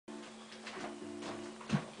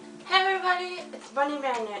everybody, it's Bunny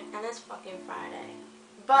Bandit and it's fucking Friday.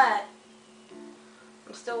 But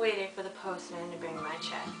I'm still waiting for the postman to bring my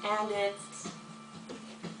check. And it's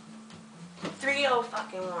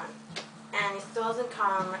 3:01. And he still hasn't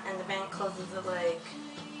come, and the bank closes at like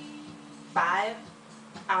 5.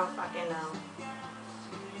 I don't fucking know.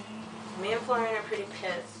 Me and Florian are pretty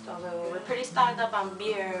pissed, although we're pretty stocked up on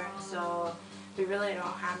beer, so we really don't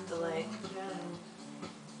have to like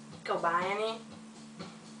go buy any.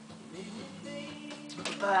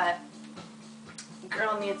 But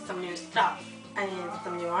girl needs some new stuff. I need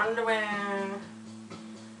some new underwear,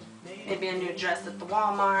 maybe a new dress at the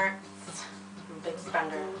Walmart. I'm a big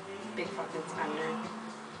spender, big fucking spender.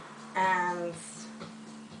 And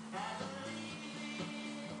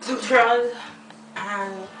some drugs,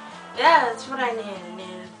 and yeah, that's what I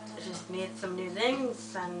need. I just need some new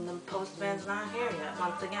things, and the postman's not here yet.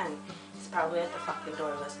 Once again, he's probably at the fucking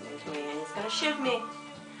door listening to me, and he's gonna shoot me.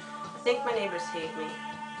 I think my neighbors hate me,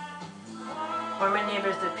 or my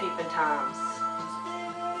neighbors are peeping toms.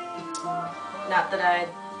 Not that I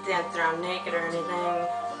dance around naked or anything,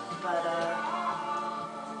 but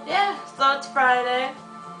yeah. So it's Friday.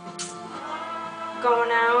 Going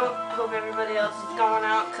out. Hope everybody else is going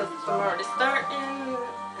out because I'm already starting.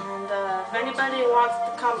 And if anybody wants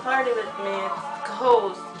to come party with me, it's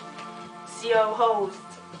co-host, co-host.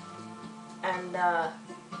 And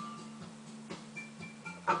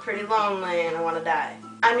I'm pretty lonely and I want to die.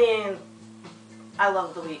 I mean, I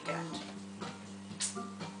love the weekend.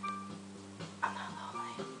 I'm not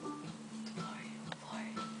lonely.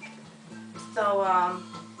 Florian. So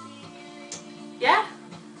yeah.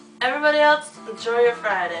 Everybody else, enjoy your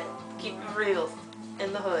Friday. Keep it real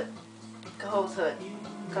in the hood. Co-host hood.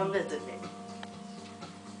 Come visit me.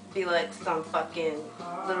 Be like some fucking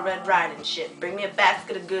Little Red Riding shit. Bring me a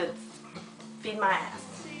basket of goods. Feed my ass.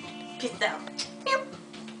 Peace out.